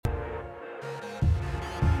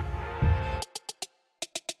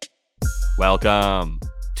Welcome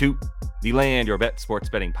to the Land Your Bet Sports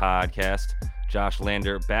Betting Podcast. Josh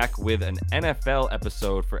Lander back with an NFL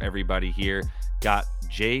episode for everybody here. Got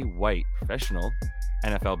Jay White, professional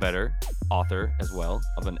NFL bettor, author as well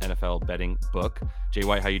of an NFL betting book. Jay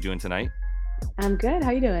White, how you doing tonight? I'm good. How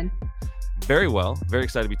you doing? Very well. Very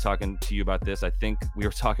excited to be talking to you about this. I think we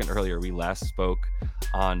were talking earlier. We last spoke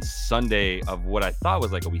on Sunday of what I thought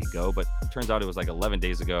was like a week ago, but it turns out it was like 11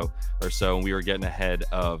 days ago or so. And we were getting ahead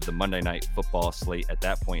of the Monday Night Football slate at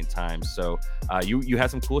that point in time. So you had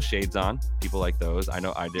some cool shades on. People like those. I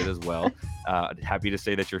know I did as well. Happy to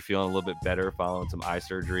say that you're feeling a little bit better following some eye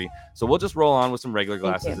surgery. So we'll just roll on with some regular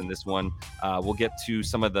glasses in this one. We'll get to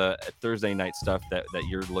some of the Thursday night stuff that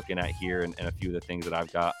you're looking at here and a few of the things that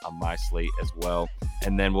I've got on my slate as well.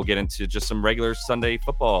 And then we'll get into just some regular Sunday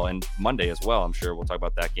football and Monday as well. I'm sure we'll talk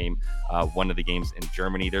about that game, one of the games in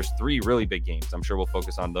Germany. There's three really big games. I'm sure we'll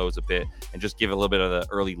focus on those a bit and just give a little bit of the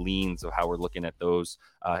early leans of how we're looking at those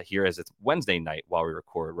here as it's Wednesday night while we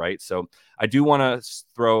record, right? So I do want to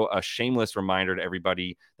throw a shameless reminder to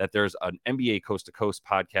everybody that there's an NBA Coast to Coast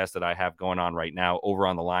podcast that I have going on right now over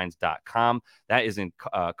on thelines.com. That is in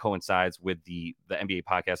coincides with the NBA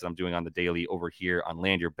podcast that I'm doing on the daily over here on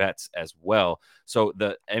Land Your Bets as well. So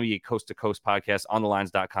the NBA Coast to Coast podcast on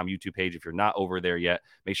thelines.com YouTube page. If you're not over there yet,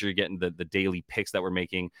 make sure you're getting the daily picks that we're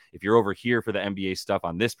making. If you're over here for the NBA stuff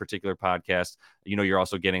on this particular podcast, you know, you're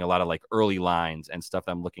also getting a lot of like early lines and stuff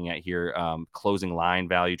that I'm looking at here, closing line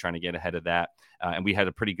value, trying to get ahead of that. And we had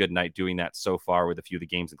a pretty good night doing that so far with a few of the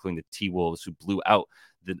games, including the T-Wolves who blew out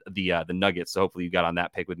the Nuggets. So hopefully you got on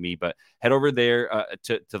that pick with me. But head over there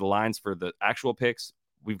to the lines for the actual picks.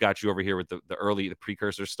 We've got you over here with the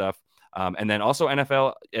precursor stuff. And then also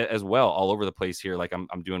NFL as well, all over the place here, like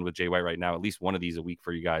I'm doing with Jay White right now, at least one of these a week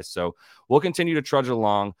for you guys. So we'll continue to trudge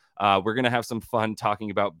along. We're going to have some fun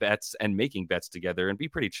talking about bets and making bets together and be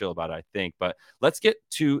pretty chill about it, I think. But let's get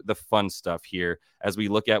to the fun stuff here as we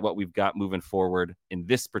look at what we've got moving forward in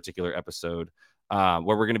this particular episode. Where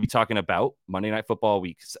we're going to be talking about Monday Night Football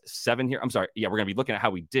Week 7 here. I'm sorry. Yeah, we're going to be looking at how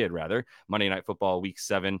we did, rather, Monday Night Football Week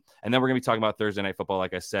 7. And then we're going to be talking about Thursday Night Football,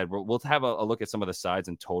 like I said. We'll have a look at some of the sides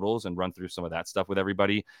and totals and run through some of that stuff with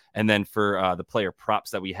everybody. And then for the player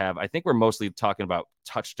props that we have, I think we're mostly talking about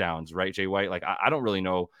touchdowns, right, Jay White? Like, I don't really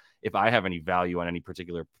know if I have any value on any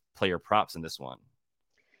particular player props in this one.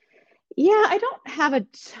 Yeah, I don't have a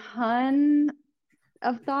ton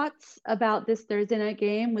of thoughts about this Thursday night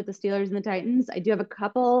game with the Steelers and the Titans. I do have a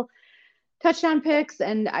couple touchdown picks,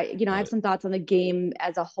 and I have some thoughts on the game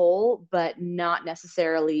as a whole, but not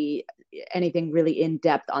necessarily anything really in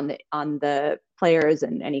depth on the players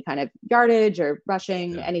and any kind of yardage or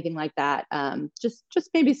rushing, anything like that. Just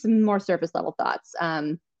maybe some more surface level thoughts.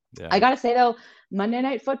 I gotta say though, Monday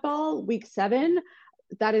Night Football Week 7,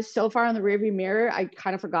 that is so far in the rearview mirror. I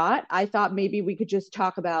kind of forgot. I thought maybe we could just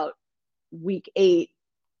talk about Week 8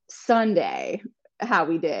 Sunday, how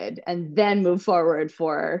we did, and then move forward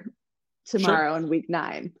for tomorrow and Week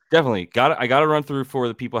 9. Definitely. I got to run through for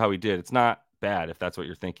the people how we did. It's not bad if that's what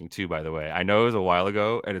you're thinking too, by the way. I know it was a while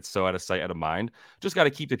ago and it's so out of sight, out of mind. Just got to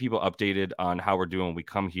keep the people updated on how we're doing when we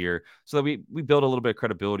come here so that we build a little bit of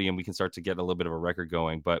credibility and we can start to get a little bit of a record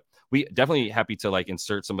going. But we definitely happy to like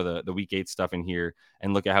insert some of the Week 8 stuff in here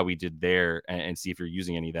and look at how we did there and see if you're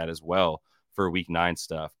using any of that as well for Week 9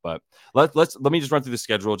 stuff. But let me just run through the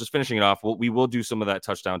schedule, just finishing it off. We will do some of that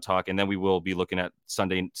touchdown talk, and then we will be looking at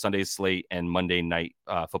Sunday's slate and Monday Night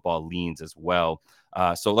Football leans as well.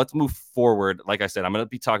 So let's move forward. Like I said, I'm going to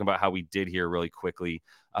be talking about how we did here really quickly.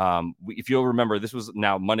 If you'll remember, this was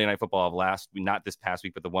now Monday Night Football of not this past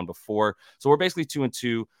week, but the one before. So we're basically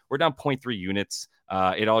 2-2. We're down 0.3 units.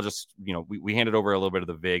 It all just, we handed over a little bit of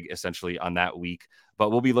the VIG essentially on that week, but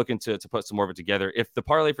we'll be looking to put some more of it together. If the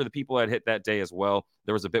parlay for the people had hit that day as well,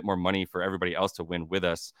 there was a bit more money for everybody else to win with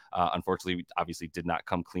us. Unfortunately, we obviously did not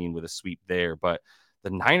come clean with a sweep there, but the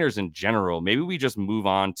Niners in general, maybe we just move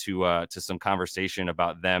on to some conversation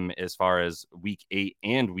about them as far as Week 8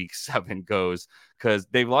 and Week 7 goes, because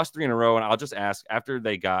they've lost 3 in a row. And I'll just ask, after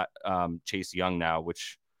they got Chase Young now,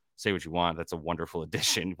 which, say what you want, that's a wonderful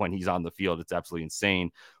addition when he's on the field. It's absolutely insane.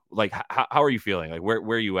 Like, how are you feeling? Like, where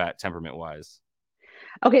are you at temperament wise?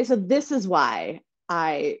 Okay, so this is why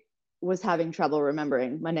I was having trouble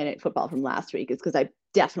remembering Monday Night Football from last week, is because I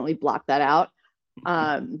definitely blocked that out.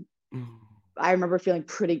 I remember feeling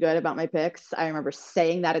pretty good about my picks. I remember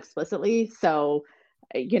saying that explicitly. So,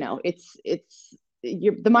 it's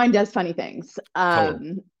the mind does funny things.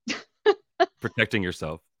 Protecting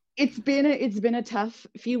yourself. It's been a tough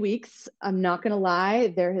few weeks. I'm not going to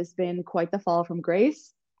lie. There has been quite the fall from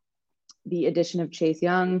grace. The addition of Chase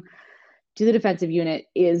Young to the defensive unit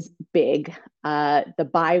is big. The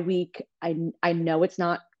bye week, I know it's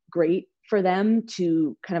not great for them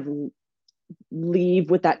to kind of leave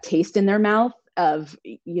with that taste in their mouth of,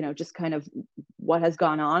 just kind of what has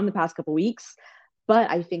gone on the past couple weeks. But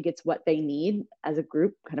I think it's what they need as a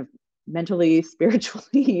group, kind of mentally,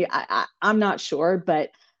 spiritually. I'm not sure,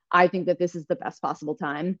 but I think that this is the best possible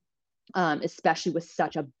time, especially with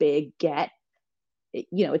such a big get.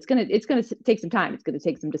 It's gonna take some time. It's gonna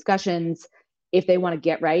take some discussions if they want to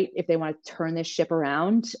get right, if they want to turn this ship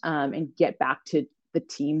around, and get back to the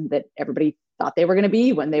team that everybody thought they were going to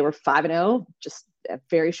be when they were 5-0 just a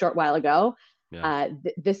very short while ago. Yeah.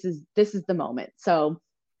 This is the moment. So,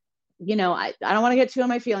 I don't want to get too on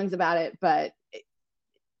my feelings about it, but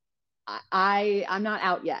I'm not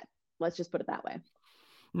out yet. Let's just put it that way.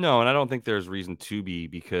 No, and I don't think there's reason to be,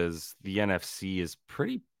 because the NFC is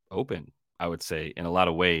pretty open, I would say, in a lot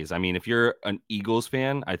of ways. I mean, if you're an Eagles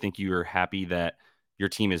fan, I think you're happy that your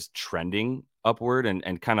team is trending upward,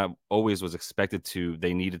 and kind of always was expected to.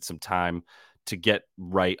 They needed some time to get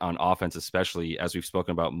right on offense, especially as we've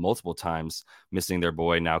spoken about multiple times, missing their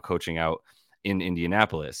boy, now coaching out in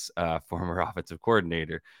Indianapolis, former offensive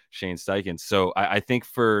coordinator Shane Steichen. So I think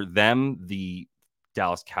for them, the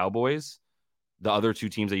Dallas Cowboys, the other two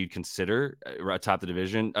teams that you'd consider atop the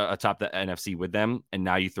division, atop the NFC with them, and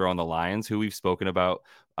now you throw on the Lions, who we've spoken about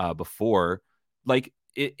before. Like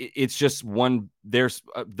it's just one. There's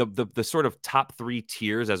the sort of top three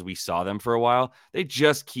tiers as we saw them for a while. They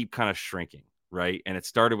just keep kind of shrinking, right? And it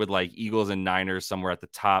started with like Eagles and Niners somewhere at the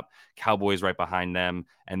top, Cowboys right behind them,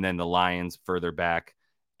 and then the Lions further back.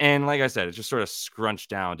 And like I said, it's just sort of scrunched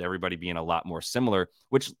down to everybody being a lot more similar,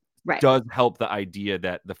 which does help the idea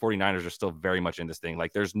that the 49ers are still very much in this thing.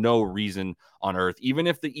 Like there's no reason on earth, even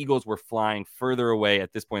if the Eagles were flying further away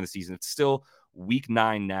at this point in the season, it's still week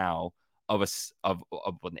 9 now of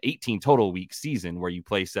an 18 total week season where you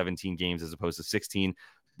play 17 games as opposed to 16,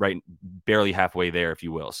 right? Barely halfway there, if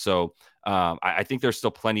you will. So I think there's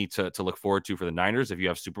still plenty to look forward to for the Niners. If you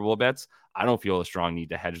have Super Bowl bets, I don't feel a strong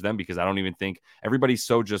need to hedge them, because I don't even think everybody's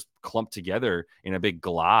so just clumped together in a big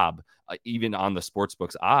glob, even on the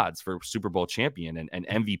sportsbooks odds for Super Bowl champion. And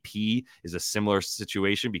MVP is a similar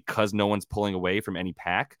situation, because no one's pulling away from any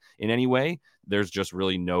pack in any way. There's just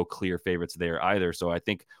really no clear favorites there either. So I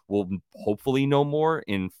think we'll hopefully know more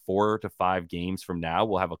in 4 to 5 games from now.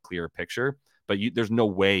 We'll have a clearer picture. But there's no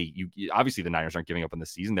way obviously the Niners aren't giving up on the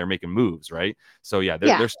season. They're making moves, right? So yeah,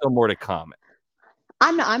 there's still more to come.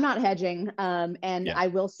 I'm not hedging. I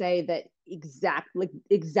will say that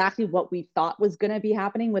exactly what we thought was going to be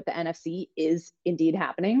happening with the NFC is indeed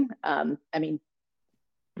happening. I mean,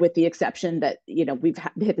 with the exception that, we've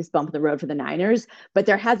hit this bump in the road for the Niners, but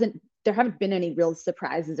there haven't been any real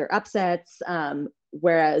surprises or upsets.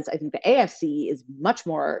 Whereas I think the AFC is much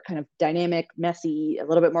more kind of dynamic, messy, a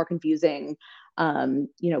little bit more confusing.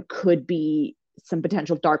 Could be some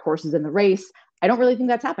potential dark horses in the race. I don't really think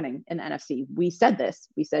that's happening in the NFC. We said this.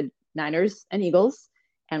 We said Niners and Eagles,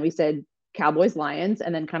 and we said Cowboys, Lions,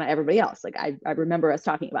 and then kind of everybody else. Like I remember us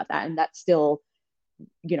talking about that, and that still,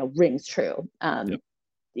 rings true. Yep.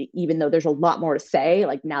 Even though there's a lot more to say,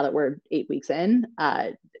 like now that we're 8 weeks in,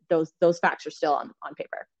 those facts are still on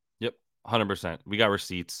paper. 100%. We got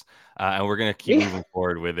receipts, and we're gonna keep moving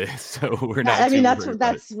forward with it. So we're not. I mean, that's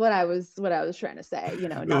what I was trying to say.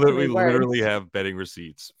 We literally have betting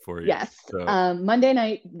receipts for you. Yes. So. Monday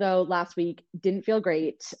night though, last week didn't feel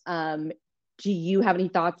great. Do you have any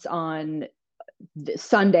thoughts on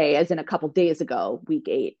Sunday, as in a couple days ago, week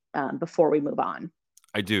 8, before we move on?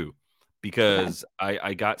 I do, because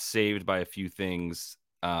I got saved by a few things.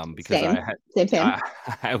 Because Same.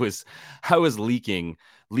 I was leaking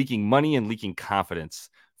money and leaking confidence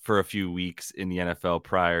for a few weeks in the NFL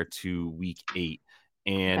prior to week 8.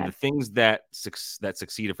 And the things that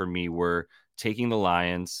succeeded for me were taking the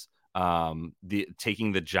Lions,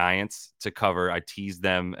 taking the Giants to cover. I teased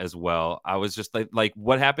them as well. I was just like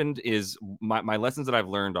what happened is my lessons that I've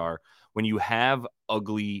learned are, when you have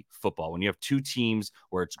ugly football, when you have two teams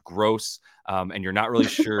where it's gross, and you're not really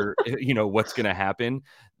sure, what's going to happen,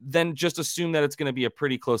 then just assume that it's going to be a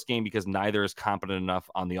pretty close game, because neither is competent enough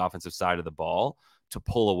on the offensive side of the ball to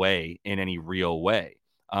pull away in any real way.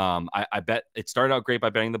 I bet it started out great by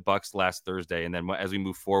betting the Bucks last Thursday. And then as we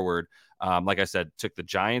move forward, like I said, took the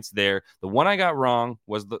Giants there. The one I got wrong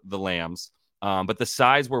was the Lambs. But the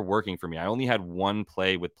sides were working for me. I only had one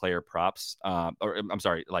play with player props,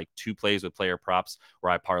 like 2 plays with player props,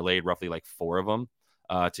 where I parlayed roughly like 4 of them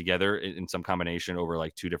together in some combination over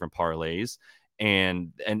like 2 different parlays.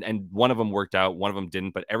 And one of them worked out, one of them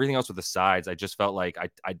didn't. But everything else with the sides, I just felt like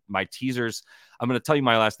my teasers. I'm going to tell you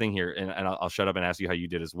my last thing here, and I'll shut up and ask you how you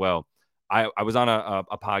did as well. I was on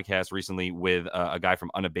a podcast recently with a guy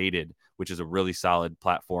from Unabated, which is a really solid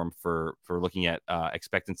platform for looking at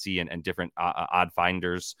expectancy and different odd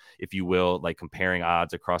finders, if you will, like comparing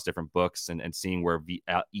odds across different books and seeing where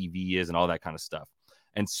EV is and all that kind of stuff.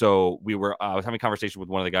 And so I was having a conversation with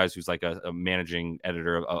one of the guys who's like a managing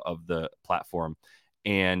editor of the platform.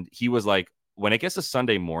 And he was like, when it gets to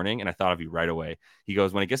Sunday morning, and I thought of you right away, he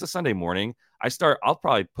goes, when it gets to Sunday morning, I'll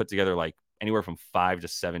probably put together like anywhere from 5 to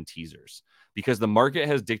 7 teasers, because the market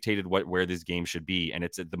has dictated where this game should be. And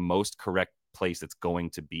it's at the most correct place it's going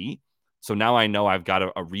to be. So now I know I've got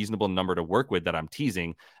a reasonable number to work with that I'm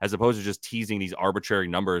teasing, as opposed to just teasing these arbitrary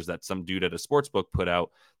numbers that some dude at a sports book put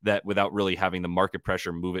out, that without really having the market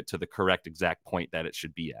pressure move it to the correct exact point that it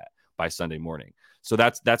should be at by Sunday morning. So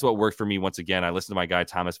that's what worked for me. Once again, I listened to my guy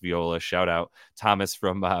Thomas Viola, shout out Thomas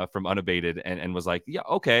from Unabated, and was like, yeah,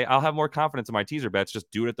 okay, I'll have more confidence in my teaser bets.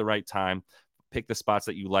 Just do it at the right time. Pick the spots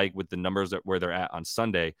that you like with the numbers where they're at on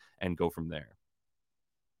Sunday, and go from there.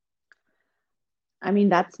 I mean,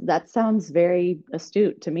 that sounds very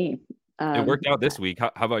astute to me. It worked out this week.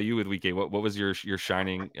 How about you with week 8? What was your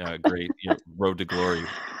shining great road to glory?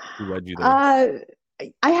 Who led you there?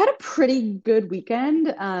 I had a pretty good weekend.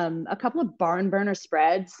 A couple of barn burner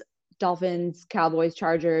spreads: Dolphins, Cowboys,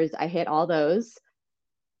 Chargers. I hit all those.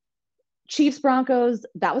 Chiefs, Broncos.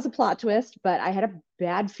 That was a plot twist, but I had a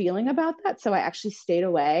bad feeling about that, so I actually stayed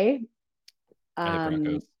away. I hit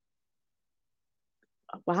Broncos.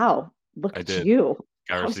 Wow. Look at you.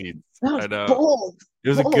 Got receipts. I know. Bold. It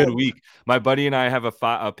was a good week. My buddy and I have a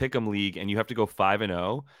pick'em league, and you have to go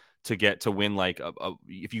 5-0 to get to win. Like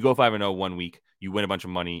if you go 5-0 one week, you win a bunch of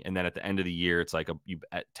money, and then at the end of the year, it's like you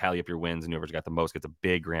tally up your wins, and whoever's got the most gets a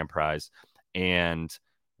big grand prize. And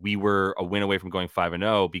we were a win away from going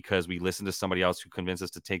 5-0 because we listened to somebody else who convinced us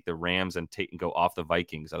to take the Rams and go off the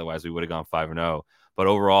Vikings. Otherwise, we would have gone 5-0. But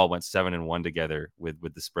overall, went 7-1 together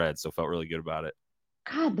with the spread, so felt really good about it.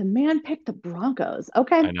 God, the man picked the Broncos.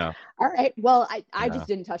 Okay. I know. All right. Well, I just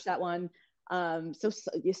didn't touch that one. So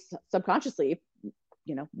subconsciously,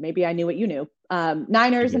 maybe I knew what you knew.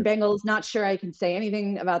 Niners and Bengals, not sure I can say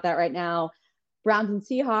anything about that right now. Browns and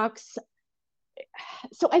Seahawks.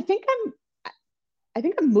 So I think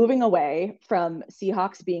I'm moving away from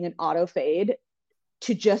Seahawks being an auto fade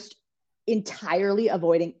to just entirely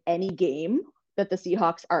avoiding any game that the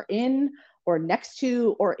Seahawks are in or next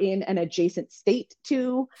to or in an adjacent state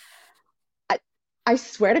to. I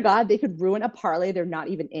swear to God, they could ruin a parlay they're not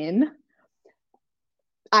even in.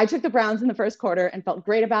 I took the Browns in the first quarter and felt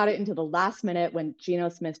great about it until the last minute when Geno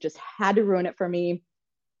Smith just had to ruin it for me.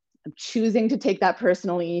 I'm choosing to take that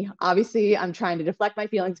personally. Obviously, I'm trying to deflect my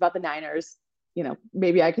feelings about the Niners.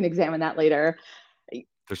 Maybe I can examine that later.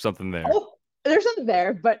 There's something there. Oh, there's something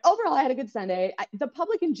there. But overall, I had a good Sunday. The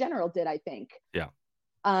public in general did, I think. Yeah.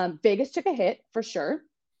 Vegas took a hit for sure.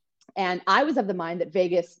 And I was of the mind that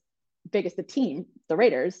Vegas, the team, the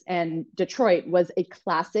Raiders, and Detroit was a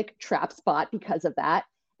classic trap spot because of that.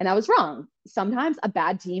 And I was wrong. Sometimes a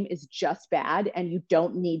bad team is just bad, and you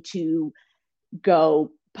don't need to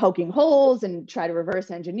go poking holes and try to reverse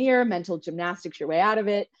engineer, mental gymnastics your way out of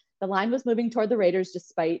it. The line was moving toward the Raiders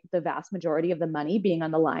despite the vast majority of the money being on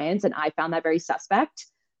the Lions, and I found that very suspect.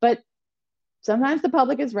 But sometimes the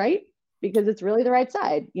public is right because it's really the right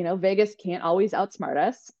side. Vegas can't always outsmart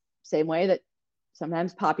us. Same way that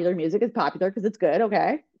sometimes popular music is popular because it's good.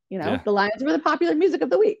 Okay. The Lions were the popular music of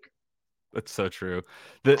the week. That's so true.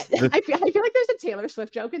 I feel like there's a Taylor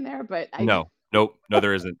Swift joke in there, but no,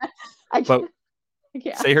 there isn't.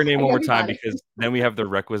 Say her name one more time, because then we have the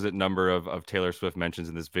requisite number of Taylor Swift mentions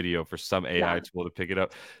in this video for some AI tool to pick it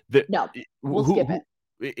up. We'll skip it.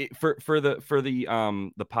 For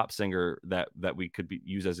the pop singer that we could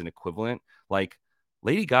use as an equivalent, like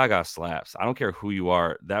Lady Gaga slaps. I don't care who you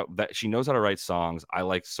are. That she knows how to write songs. I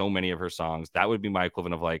like so many of her songs. That would be my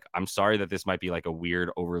equivalent of like, I'm sorry that this might be like a weird,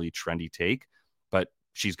 overly trendy take, but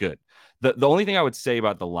she's good. The only thing I would say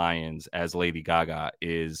about the Lions as Lady Gaga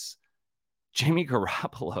is Jimmy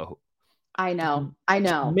Garoppolo. I know.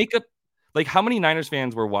 Like, how many Niners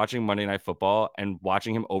fans were watching Monday Night Football and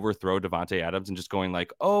watching him overthrow Davante Adams and just going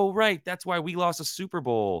like, oh, right, that's why we lost a Super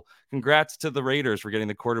Bowl. Congrats to the Raiders for getting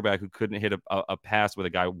the quarterback who couldn't hit a pass with a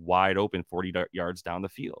guy wide open 40 yards down the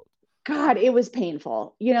field. God, it was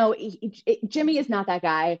painful. Jimmy is not that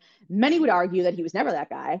guy. Many would argue that he was never that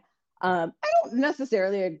guy. I don't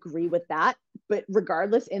necessarily agree with that, but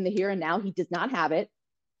regardless, in the here and now, he does not have it.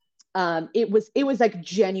 It was like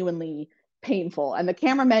genuinely painful, and the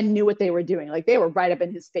cameramen knew what they were doing. Like, they were right up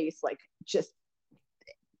in his face, like just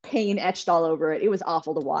pain etched all over it. It was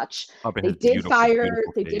awful to watch. They did fire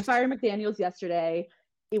McDaniels yesterday.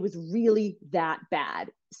 It was really that bad.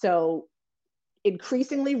 So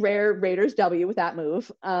increasingly rare Raiders W with that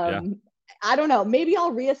move. Yeah. I don't know. Maybe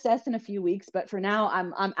I'll reassess in a few weeks, but for now,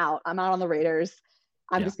 I'm out. I'm out on the Raiders.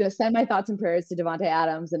 I'm just going to send my thoughts and prayers to Davante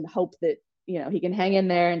Adams and hope that he can hang in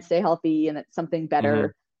there and stay healthy, and that something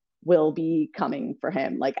better will be coming for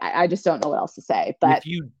him. Like I just don't know what else to say. But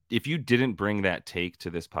if you didn't bring that take to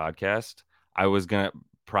this podcast, I was gonna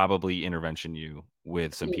probably intervention you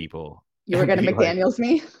with some people. You were going to McDaniels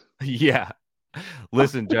me? Yeah.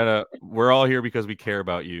 Listen, Jenna, we're all here because we care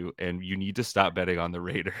about you, and you need to stop betting on the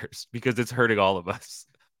Raiders because it's hurting all of us.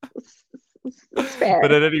 It's fair.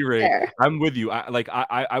 But at any rate, I'm with you.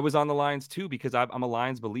 I was on the Lions too because I'm a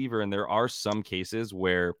Lions believer, and there are some cases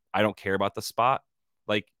where I don't care about the spot.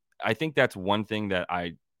 Like I think that's one thing that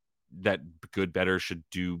good bettors should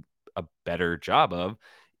do a better job of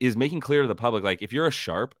is making clear to the public. Like if you're a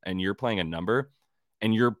sharp and you're playing a number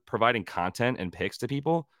and you're providing content and picks to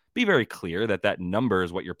people, be very clear that number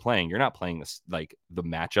is what you're playing. You're not playing this like the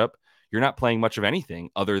matchup. You're not playing much of anything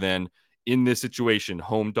other than in this situation,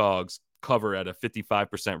 home dogs cover at a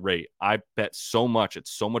 55% rate. I bet so much,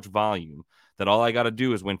 it's so much volume that all I got to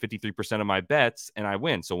do is win 53% of my bets and I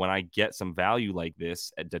win. So when I get some value like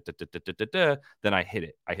this, then I hit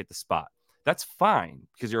it. I hit the spot. That's fine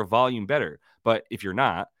because you're a volume better. But if you're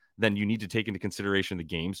not, then you need to take into consideration the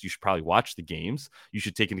games. You should probably watch the games. You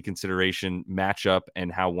should take into consideration matchup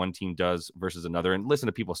and how one team does versus another, and listen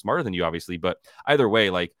to people smarter than you, obviously. But either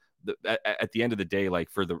way, like at the end of the day,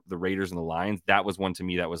 like for the Raiders and the Lions, that was one to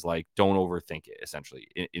me that was like, don't overthink it, essentially,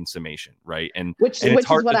 in summation, right? And which is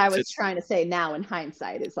what I was trying to say now in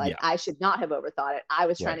hindsight is like, I should not have overthought it. I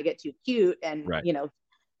was trying to get too cute and,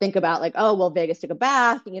 think about like, oh, well, Vegas took a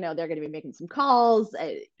bath, they're going to be making some calls.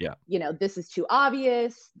 This is too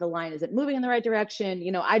obvious. The line isn't moving in the right direction.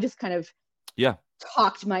 I just kind of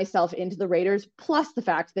talked myself into the Raiders, plus the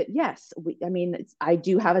fact that, yes, I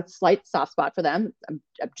do have a slight soft spot for them. I'm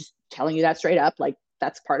just telling you that straight up. Like,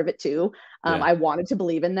 that's part of it too. I wanted to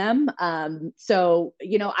believe in them. So,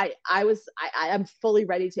 I'm fully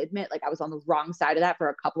ready to admit, like, I was on the wrong side of that for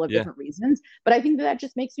a couple of different reasons, but I think that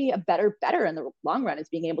just makes me a better in the long run, is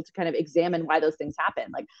being able to kind of examine why those things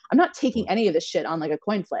happen. Like, I'm not taking any of this shit on like a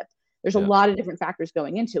coin flip. There's a lot of different factors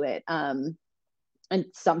going into it. And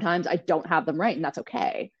sometimes I don't have them right, and that's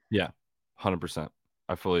okay. Yeah, 100%.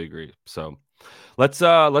 I fully agree. So let's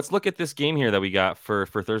look at this game here that we got for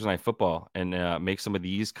Thursday Night Football and make some of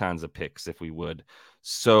these kinds of picks, if we would.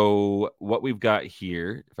 So what we've got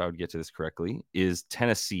here, if I would get to this correctly, is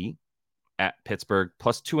Tennessee at Pittsburgh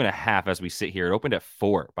plus 2.5 as we sit here. It opened at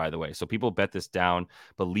 4, by the way. So people bet this down,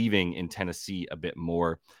 believing in Tennessee a bit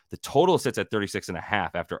more. The total sits at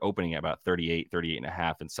 36.5 after opening at about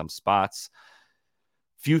 38.5 in some spots.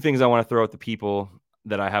 Few things I want to throw at the people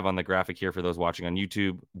that I have on the graphic here for those watching on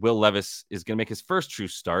YouTube. Will Levis is going to make his first true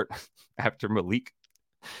start after Malik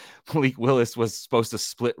Willis was supposed to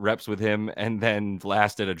split reps with him and then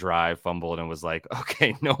lasted a drive, fumbled, and was like,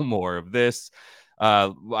 okay, no more of this.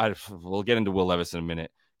 We'll get into Will Levis in a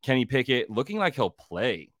minute. Kenny Pickett looking like he'll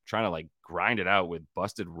play, trying to like grind it out with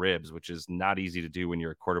busted ribs, which is not easy to do when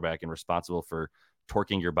you're a quarterback and responsible for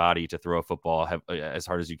torquing your body to throw a football as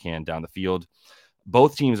hard as you can down the field.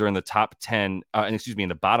 Both teams are in the top 10, in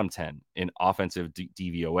the bottom 10 in offensive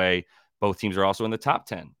DVOA. Both teams are also in the top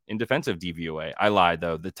 10 in defensive DVOA. I lied,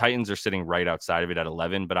 though. The Titans are sitting right outside of it at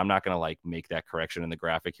 11, but I'm not going to like make that correction in the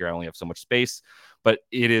graphic here. I only have so much space, but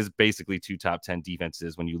it is basically 2 top 10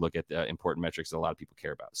 defenses when you look at the important metrics that a lot of people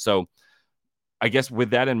care about. So I guess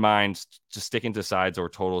with that in mind, just sticking to sides or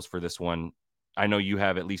totals for this one, I know you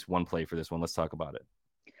have at least one play for this one. Let's talk about it.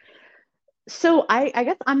 So I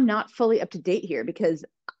guess I'm not fully up to date here, because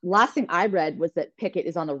last thing I read was that Pickett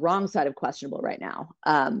is on the wrong side of questionable right now.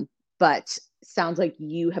 But sounds like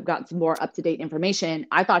you have gotten some more up-to-date information.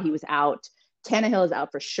 I thought he was out. Tannehill is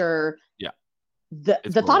out for sure. Yeah.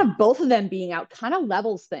 The thought of both of them being out kind of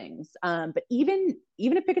levels things. But even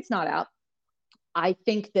if Pickett's not out, I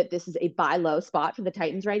think that this is a buy low spot for the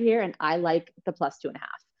Titans right here, and I like the plus 2.5.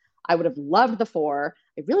 I would have loved the 4.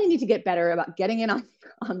 I really need to get better about getting in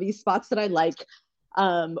on these spots that I like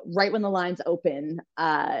right when the lines open.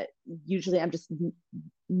 Usually I'm just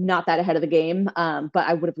not that ahead of the game, but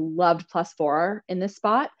I would have loved plus 4 in this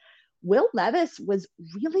spot. Will Levis was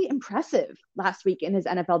really impressive last week in his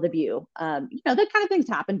NFL debut. That kind of things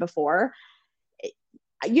happened before.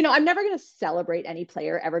 I'm never going to celebrate any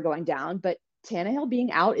player ever going down, but Tannehill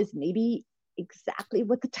being out is maybe exactly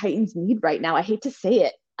what the Titans need right now. I hate to say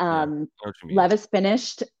it. Levis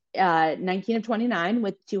finished 19 of 29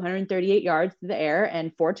 with 238 yards through the air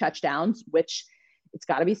and 4 touchdowns, which, it's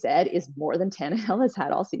got to be said, is more than Tannehill has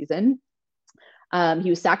had all season. He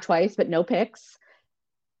was sacked twice, but no picks.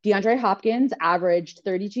 DeAndre Hopkins averaged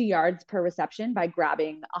 32 yards per reception by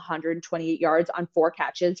grabbing 128 yards on 4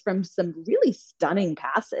 catches from some really stunning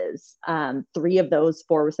passes. 3 of those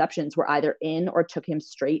 4 receptions were either in or took him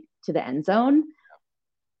straight to the end zone.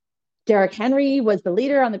 Derrick Henry was the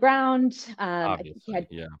leader on the ground. I think he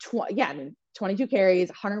had 22 carries,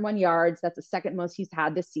 101 yards. That's the second most he's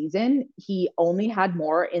had this season. He only had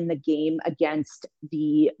more in the game against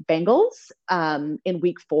the Bengals in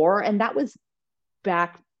week 4. And that was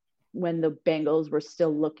back when the Bengals were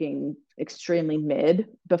still looking extremely mid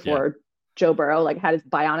before Joe Burrow had his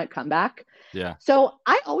bionic comeback. Yeah. So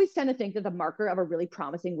I always tend to think that the marker of a really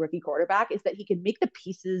promising rookie quarterback is that he can make the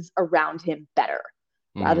pieces around him better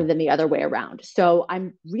rather than the other way around. So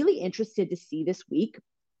I'm really interested to see this week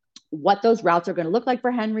what those routes are going to look like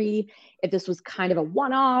for Henry, if this was kind of a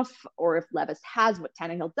one-off or if Levis has what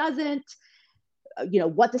Tannehill doesn't,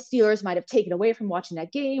 what the Steelers might have taken away from watching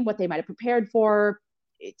that game, what they might have prepared for.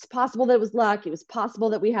 It's possible that it was luck. It was possible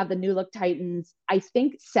that we have the new look Titans. I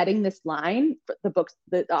think setting this line for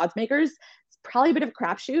the odds makers, it's probably a bit of a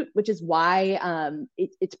crapshoot, which is why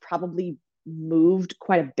it's probably moved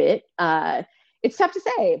quite a bit. It's tough to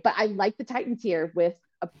say, but I like the Titans here with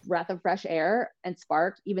a breath of fresh air and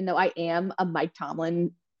spark, even though I am a Mike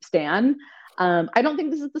Tomlin stan. I don't think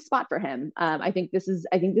this is the spot for him. I think this is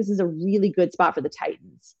a really good spot for the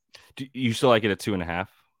Titans. Do you still like it at 2.5?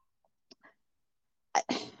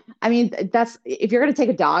 I mean, that's, if you're going to take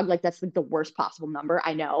a dog, that's the worst possible number.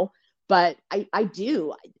 I know, but I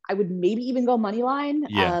would maybe even go money line.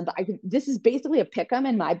 Yeah. But this is basically a pick 'em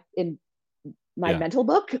in my mental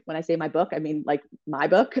book. When I say my book, I mean my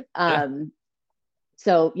book.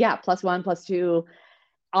 So yeah, +1, +2.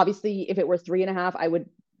 Obviously, if it were 3.5, I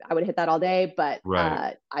would hit that all day, but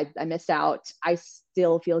right. I missed out. I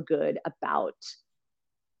still feel good about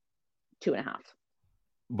 2.5.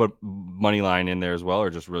 But money line in there as well, or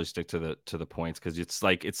just really stick to the points, because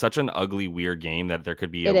it's such an ugly, weird game that there could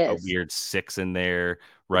be a weird 6 in there,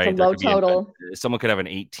 right? It's a low total. Someone could have an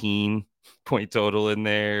 18-point total in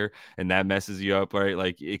there, and that messes you up,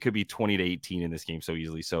 right? It could be 20-18 in this game so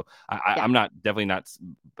easily. So I'm definitely not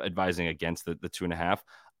advising against the 2.5.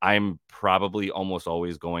 I'm probably almost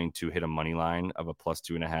always going to hit a money line of a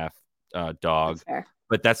 +2.5 dog,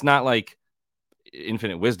 but that's not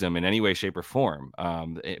infinite wisdom in any way, shape, or form.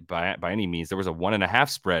 By any means, there was a 1.5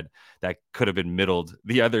 spread that could have been middled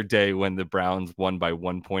the other day when the Browns won by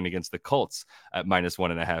 1 point against the Colts at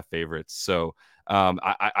 -1.5 favorites. So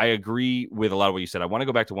I agree with a lot of what you said. I want to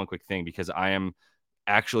go back to one quick thing, because I am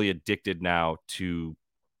actually addicted now to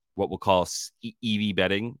what we'll call EV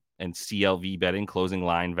betting and CLV betting, closing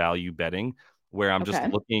line value betting, where I'm just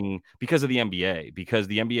looking, because of the NBA, because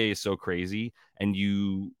the NBA is so crazy, and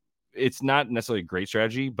it's not necessarily a great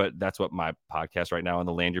strategy, but that's what my podcast right now on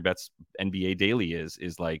the Land Your Bets NBA Daily is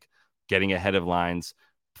getting ahead of lines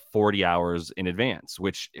 40 hours in advance,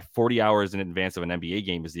 which 40 hours in advance of an NBA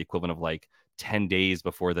game is the equivalent of 10 days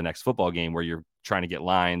before the next football game, where you're trying to get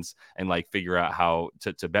lines and figure out how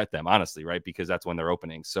to bet them, honestly, right? Because that's when they're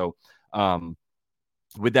opening. So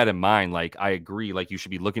with that in mind, I agree, you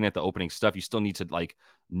should be looking at the opening stuff. You still need to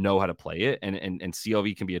know how to play it, and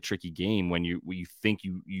CLV can be a tricky game when you think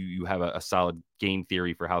you have a solid game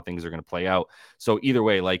theory for how things are going to play out. So either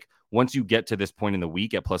way, once you get to this point in the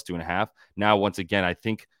week at +2.5, now once again, I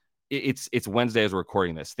think it's Wednesday as we're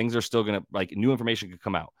recording this. Things are still going to new information could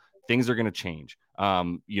come out. Things are going to change.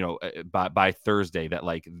 By Thursday, that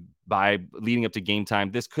by leading up to game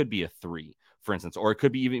time, this could be a 3, for instance, or it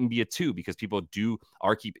could even be a 2, because people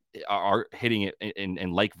are hitting it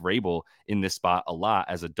and like Vrabel in this spot a lot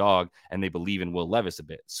as a dog, and they believe in Will Levis a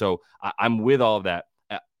bit. So I'm with all of that.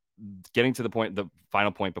 Getting to the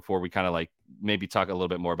final point before we kind of maybe talk a little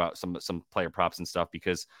bit more about some player props and stuff,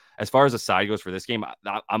 because as far as the side goes for this game,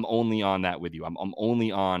 I'm only on that with you. I'm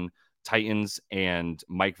only on Titans and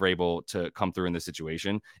Mike Vrabel to come through in this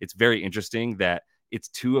situation. It's very interesting that it's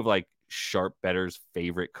 2 of sharp bettors'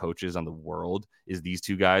 favorite coaches on the world is these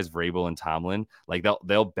 2 guys, Vrabel and Tomlin.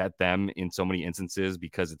 They'll bet them in so many instances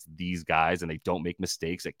because it's these guys and they don't make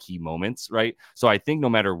mistakes at key moments, right? So I think no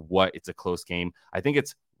matter what, it's a close game. I think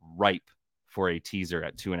it's ripe for a teaser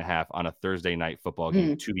at 2.5 on a Thursday night football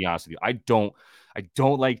game. To be honest with you, I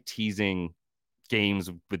don't like teasing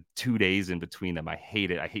games with 2 days in between them. I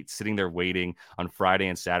hate it. I hate sitting there waiting on Friday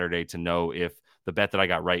and Saturday to know if the bet that I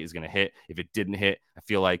got right is going to hit. If it didn't hit, I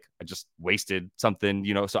feel like I just wasted something,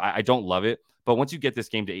 so I don't love it. But once you get this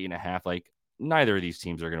game to 8.5, neither of these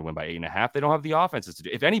teams are going to win by 8.5. They don't have the offenses to do.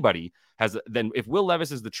 If anybody has, then if Will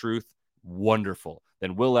Levis is the truth, wonderful.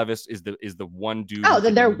 Then Will Levis is the one dude. Oh,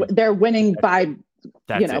 then they're winning by,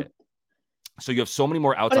 That's it. So you have so many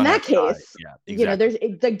more outs But in on that that side. case, Yeah, you know,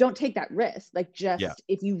 exactly. like, don't take that risk. Like, Yeah, just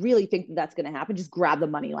if you really think that that's going to happen, just grab the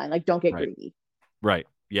money line. Like, don't get right. greedy. Right.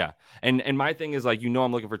 Yeah. And my thing is like,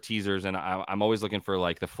 I'm looking for teasers, and I'm always looking for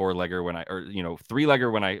like the 4-legger when or 3-legger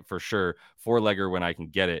when I, for sure, 4-legger when I can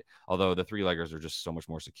get it. Although the 3-leggers are just so much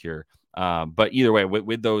more secure. But either way,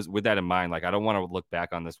 with that in mind, like I don't want to look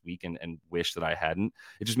back on this week and wish that I hadn't.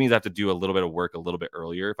 It just means I have to do a little bit of work a little bit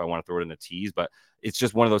earlier if I want to throw it in a tease. But it's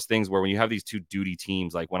just one of those things where when you have these two duty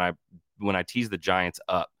teams, like when I teased the Giants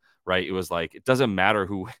up, right, it was like, it doesn't matter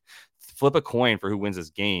who flip a coin for who wins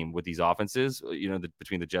this game with these offenses,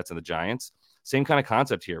 between the Jets and the Giants. Same kind of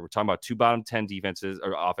concept here. We're talking about 2 bottom 10 defenses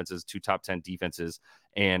or offenses, 2 top 10 defenses,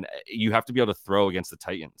 and you have to be able to throw against the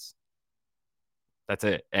Titans. That's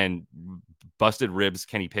it. And busted ribs,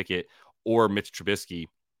 Kenny Pickett or Mitch Trubisky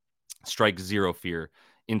strike zero fear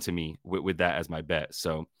into me with that as my bet.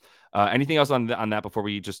 So anything else on that before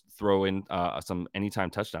we just throw in some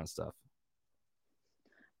anytime touchdown stuff?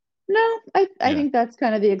 No, I Yeah, think that's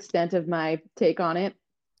kind of the extent of my take on it.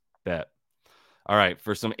 bet. All right,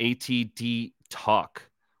 for some ATD talk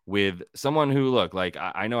with someone who, look, like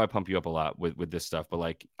I know I pump you up a lot with this stuff, but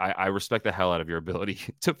like I respect the hell out of your ability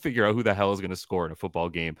to figure out who the hell is going to score in a football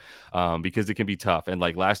game, because it can be tough. And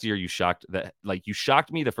like last year, you shocked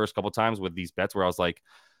me the first couple times with these bets where I was like,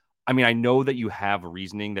 I mean, I know that you have a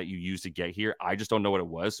reasoning that you use to get here. I just don't know what it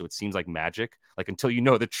was. So it seems like magic. Like until you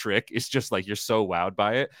know the trick, it's just like you're so wowed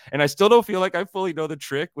by it. And I still don't feel like I fully know the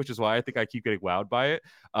trick, which is why I think I keep getting wowed by it.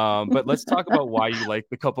 But let's talk about why you like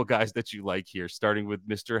the couple guys that you like here, starting with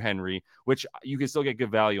Mr. Henry, which you can still get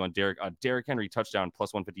good value on. Derrick Henry touchdown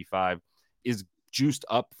plus 155 is juiced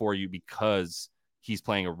up for you because he's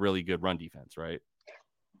playing a really good run defense, right?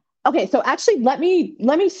 Okay, so actually, let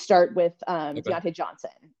me start with Okay. Deontay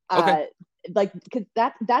Johnson. Okay. Like, because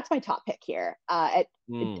that's my top pick here. I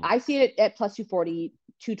see it at plus 240,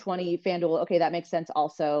 220 FanDuel. Okay, that makes sense.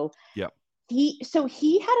 Also, Yeah.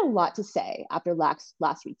 he had a lot to say after last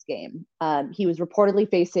week's game. He was reportedly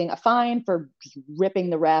facing a fine for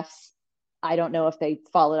ripping the refs. I don't know if they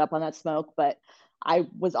followed up on that smoke, but I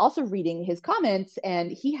was also reading his comments,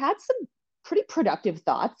 and he had some pretty productive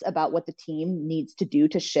thoughts about what the team needs to do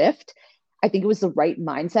to shift. I think it was the right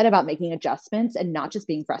mindset about making adjustments and not just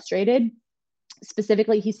being frustrated.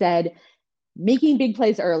 Specifically, he said making big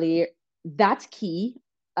plays early, that's key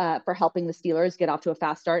for helping the Steelers get off to a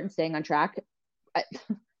fast start and staying on track. I,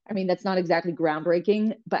 I mean, that's not exactly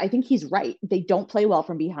groundbreaking, but I think he's right. They don't play well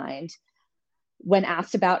from behind. When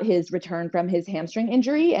asked about his return from his hamstring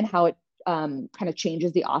injury and how it kind of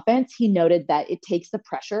changes the offense, he noted that it takes the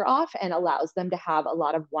pressure off and allows them to have a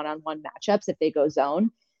lot of one-on-one matchups if they go zone.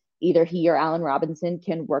 Either he or Allen Robinson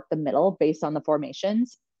can work the middle based on the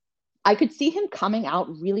formations. I could see him coming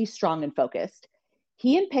out really strong and focused.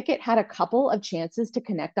 He and Pickett had a couple of chances to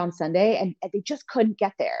connect on Sunday, and they just couldn't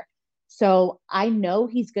get there. So I know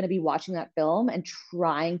he's going to be watching that film and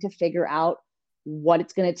trying to figure out what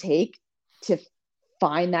it's going to take to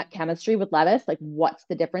find that chemistry with Levis. Like, what's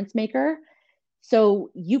the difference maker?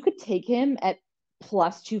 So you could take him at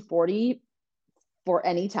plus 240 for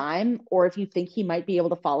any time, or if you think he might be able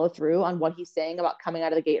to follow through on what he's saying about coming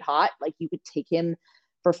out of the gate hot, like you could take him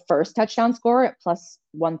for first touchdown score at plus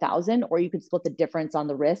 1,000, or you could split the difference on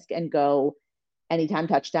the risk and go anytime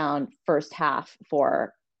touchdown first half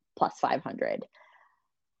for plus 500.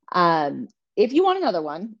 If you want another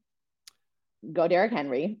one, go Derrick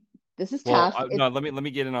Henry. This is Well, tough. no, let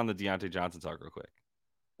me get in on the Deontay Johnson talk real quick.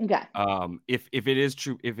 Okay. If it is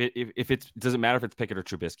true, if it's, does it matter if it's Pickett or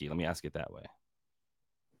Trubisky? Let me ask it that way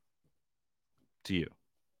to you.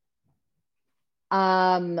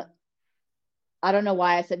 Um, I don't know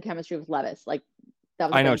why I said chemistry with Levis. Like, that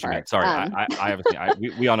was the I know funny what you part. meant. Sorry, I have a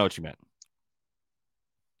thing. We all know what you meant.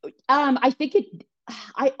 I think it.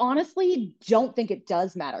 I honestly don't think it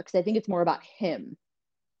does matter because I think it's more about him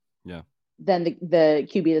Yeah, than the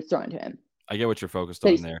QB that's thrown to him. I get what you're focused So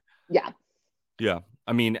on there. yeah. Yeah,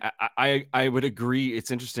 I mean, I would agree. It's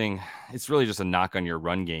interesting. It's really just a knock on your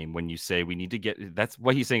run game when you say we need to get. That's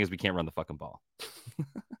what he's saying is we can't run the fucking ball,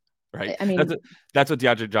 right? I mean, That's what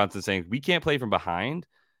DeAndre Johnson's saying. We can't play from behind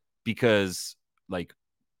because like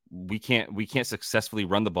we can't successfully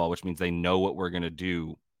run the ball, which means they know what we're gonna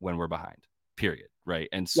do when we're behind. Period. Right.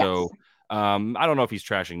 And yes. so I don't know if he's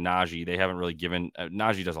trashing Najee. They haven't really given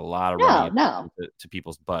Najee does a lot of running No. to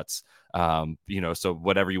people's butts. So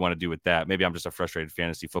whatever you want to do with that. Maybe I'm just a frustrated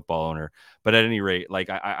fantasy football owner. But at any rate, like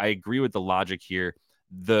I agree with the logic here.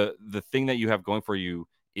 The thing that you have going for you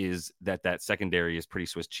is that secondary is pretty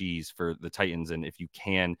Swiss cheese for the Titans. And if you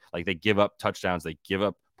can, like, they give up touchdowns, they give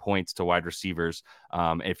up points to wide receivers.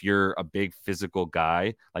 If you're a big physical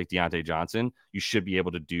guy like Diontae Johnson, you should be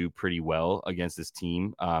able to do pretty well against this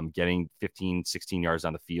team, getting 15, 16 yards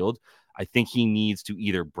on the field. I think he needs to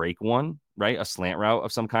either break one, right? A slant route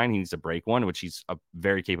of some kind. He needs to break one, which he's a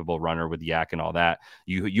very capable runner with yak and all that.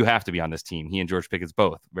 You have to be on this team. He and George Pickett's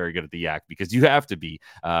both very good at the yak, because you have to be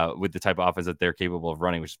with the type of offense that they're capable of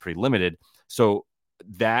running, which is pretty limited. So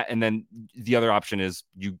that, and then the other option is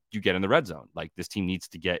you get in the red zone. Like, this team needs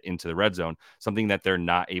to get into the red zone, something that they're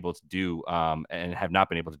not able to do and have not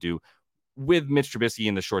been able to do with Mitch Trubisky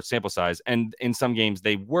in the short sample size. And in some games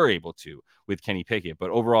they were able to with Kenny Pickett, but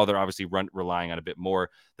overall they're obviously relying on a bit more.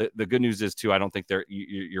 The good news is too, I don't think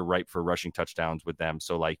you're ripe for rushing touchdowns with them.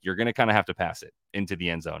 So like, you're going to kind of have to pass it into the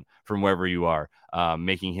end zone from wherever you are,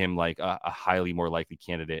 making him like a highly more likely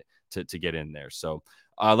candidate to get in there. So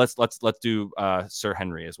let's do Sir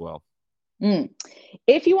Henry as well.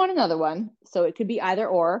 If you want another one, so it could be either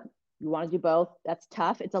or. You want to do both. That's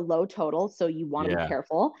tough. It's a low total, so you want to be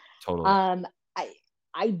careful. Totally.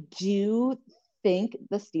 I do think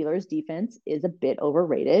the Steelers defense is a bit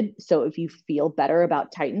overrated. So if you feel better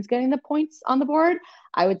about Titans getting the points on the board,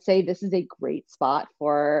 I would say this is a great spot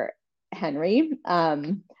for Henry.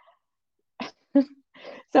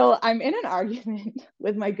 So I'm in an argument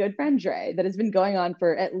with my good friend Dre that has been going on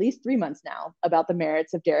for at least 3 months now about the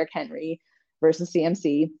merits of Derrick Henry versus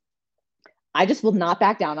CMC. I just will not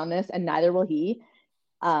back down on this, and neither will he.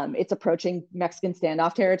 It's approaching Mexican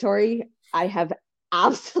standoff territory. I have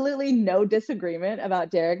absolutely no disagreement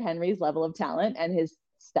about Derrick Henry's level of talent, and his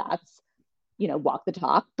stats, walk the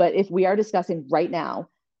talk. But if we are discussing right now,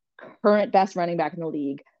 current best running back in the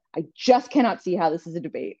league, I just cannot see how this is a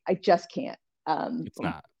debate. I just can't. It's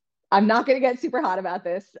not. I'm not going to get super hot about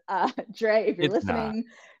this. Dre, if you're listening,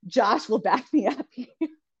 Josh will back me up here.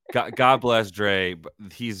 God bless Dre, but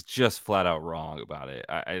he's just flat out wrong about it.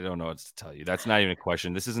 I don't know what to tell you. That's not even a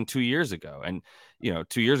question. This isn't 2 years ago. And,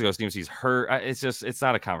 2 years ago, CMC's hurt. It's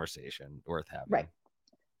not a conversation worth having. Right.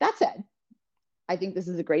 That said, I think this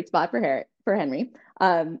is a great spot for Henry.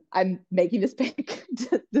 I'm making this pick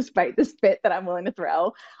despite the spit that I'm willing to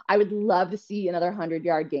throw. I would love to see another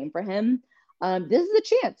 100-yard game for him. This is a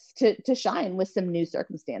chance to shine with some new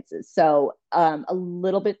circumstances. So a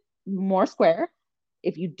little bit more square.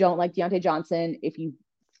 If you don't like Diontae Johnson, if you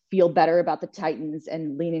feel better about the Titans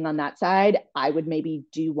and leaning on that side, I would maybe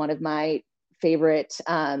do one of my favorite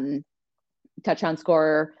touchdown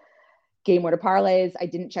scorer game winner parlays. I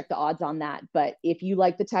didn't check the odds on that, but if you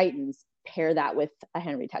like the Titans, pair that with a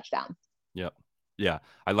Henry touchdown. Yep. Yeah,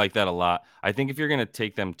 I like that a lot. I think if you're going to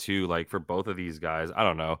take them too, like for both of these guys, I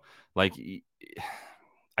don't know, like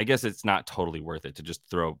I guess it's not totally worth it to just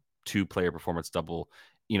throw 2 player performance double,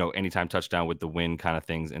 anytime touchdown with the win kind of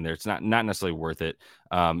things in there. It's not necessarily worth it.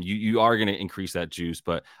 You are going to increase that juice,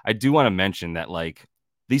 but I do want to mention that like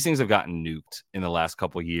these things have gotten nuked in the last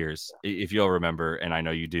couple of years. If you'll remember, and I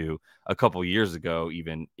know you do, a couple of years ago,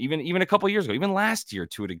 even a couple of years ago, even last year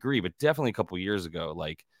to a degree, but definitely a couple of years ago,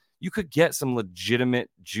 like you could get some legitimate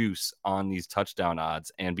juice on these touchdown odds.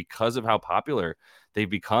 And because of how popular they've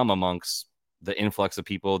become amongst the influx of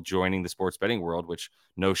people joining the sports betting world, which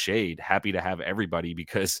no shade, happy to have everybody,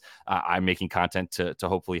 because I'm making content to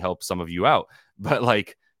hopefully help some of you out. But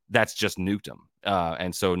like, that's just nuked them.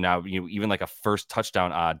 And so now, even like a first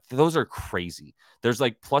touchdown odd, those are crazy. There's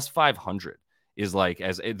like plus 500 is like,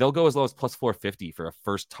 they'll go as low as plus 450 for a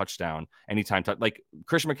first touchdown anytime. Like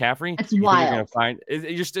Christian McCaffrey, it's wild. You're gonna find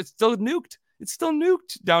it's still nuked. It's still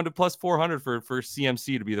nuked down to plus 400 for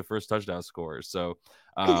CMC to be the first touchdown scorer. So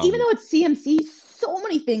even though it's CMC, so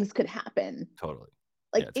many things could happen. Totally.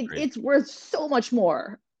 Like it's worth so much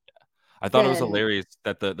more. Yeah. I thought it was hilarious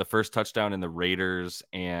that the first touchdown in the Raiders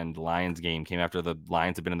and Lions game came after the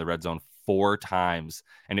Lions had been in the red zone 4 times,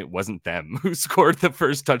 and it wasn't them who scored the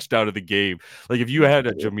first touchdown of the game. Like if you had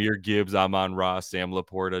a Jahmyr Gibbs, Amon-Ra, Sam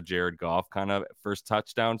Laporta, Jared Goff kind of first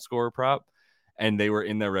touchdown scorer prop, and they were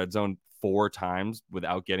in the red zone 4 times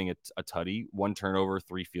without getting a tutty, 1 turnover,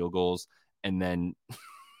 3 field goals, and then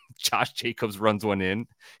Josh Jacobs runs one in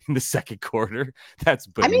the second quarter. That's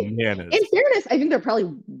bananas. In fairness, I think there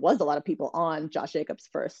probably was a lot of people on Josh Jacobs'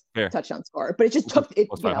 first touchdown score, but it just took it.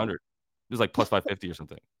 Plus 500. It was like plus 550 or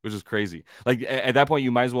something, which is crazy. Like at that point,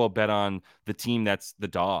 you might as well bet on the team that's the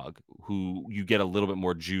dog, who you get a little bit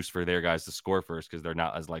more juice for their guys to score first, because they're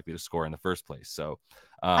not as likely to score in the first place. So,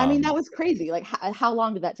 that was crazy. Like, how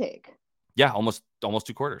long did that take? Yeah, almost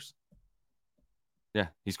 2 quarters. Yeah,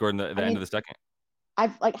 he scored in the end of the second.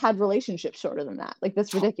 I've had relationships shorter than that. Like,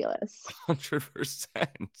 that's ridiculous. 100%.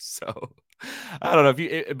 So I don't know if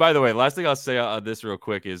you, by the way, last thing I'll say on this real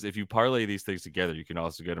quick is if you parlay these things together, you can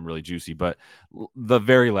also get them really juicy. But the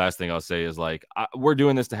very last thing I'll say is like, we're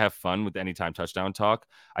doing this to have fun with Anytime Touchdown talk.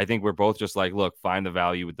 I think we're both just like, look, find the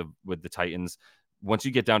value with the Titans. Once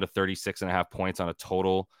you get down to 36.5 points on a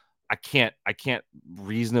total, I can't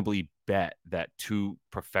reasonably bet that two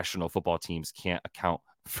professional football teams can't account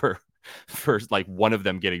for like one of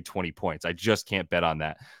them getting 20 points. I just can't bet on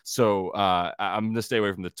that. So I'm going to stay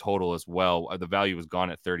away from the total as well. The value was gone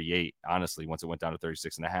at 38, honestly, once it went down to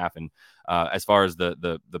 36.5. And as far as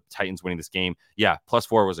the Titans winning this game, yeah,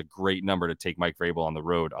 +4 was a great number to take Mike Vrabel on the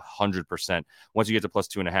road, 100%. Once you get to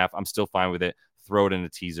 +2.5, I'm still fine with it. Throw it in a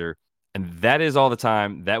teaser. And that is all the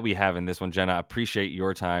time that we have in this one, Jenna. I appreciate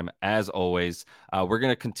your time as always. We're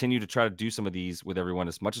going to continue to try to do some of these with everyone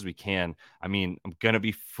as much as we can. I mean, I'm going to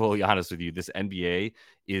be fully honest with you. This NBA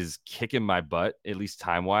is kicking my butt, at least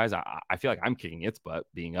time-wise. I feel like I'm kicking its butt,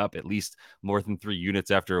 being up at least more than 3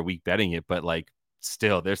 units after a week betting it. But like,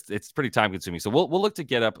 still, it's pretty time-consuming. So we'll look to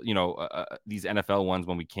get up, these NFL ones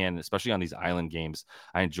when we can, especially on these island games.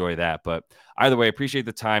 I enjoy that. But either way, appreciate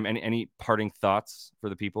the time. Any parting thoughts for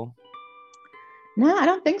the people? No, I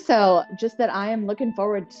don't think so. Just that I am looking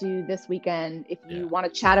forward to this weekend. If you want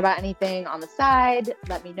to chat about anything on the side,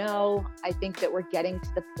 let me know. I think that we're getting to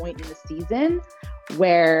the point in the season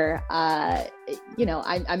where,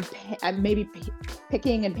 I'm maybe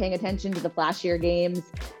picking and paying attention to the flashier games.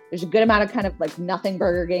 There's a good amount of kind of like nothing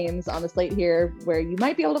burger games on the slate here where you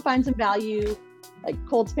might be able to find some value, like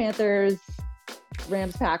Colts, Panthers,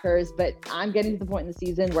 Rams, Packers, but I'm getting to the point in the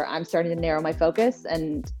season where I'm starting to narrow my focus,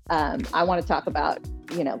 and I want to talk about,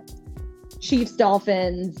 Chiefs,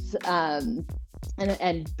 Dolphins, and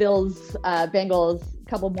Bills, Bengals, a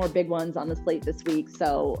couple more big ones on the slate this week.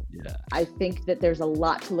 So I think that there's a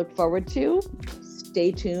lot to look forward to.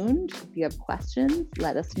 Stay tuned. If you have questions,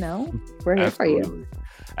 let us know. We're here for you.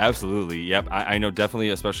 Absolutely. Yep. I know, definitely,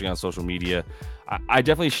 especially on social media. I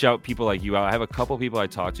definitely shout people like you out. I have a couple people I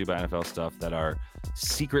talk to about NFL stuff that are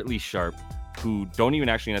secretly sharp, who don't even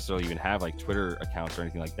actually necessarily even have like Twitter accounts or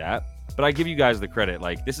anything like that. But I give you guys the credit.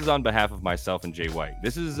 Like, this is on behalf of myself and Jay White.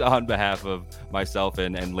 This is on behalf of myself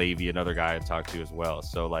and Levy, another guy I've talked to as well.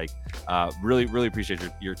 So like, really, really appreciate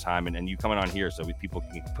your time and you coming on here so people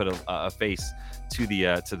can put a face to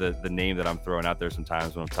the name that I'm throwing out there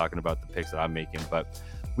sometimes when I'm talking about the picks that I'm making. But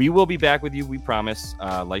we will be back with you, we promise.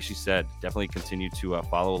 Like she said, definitely continue to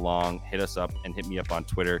follow along, hit us up, and hit me up on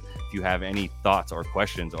Twitter if you have any thoughts or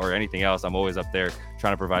questions or anything else. I'm always up there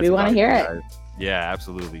trying to provide. We want to hear it. Yeah,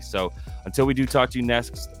 absolutely. So until we do talk to you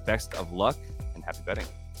next, best of luck and happy betting.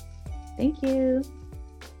 Thank you.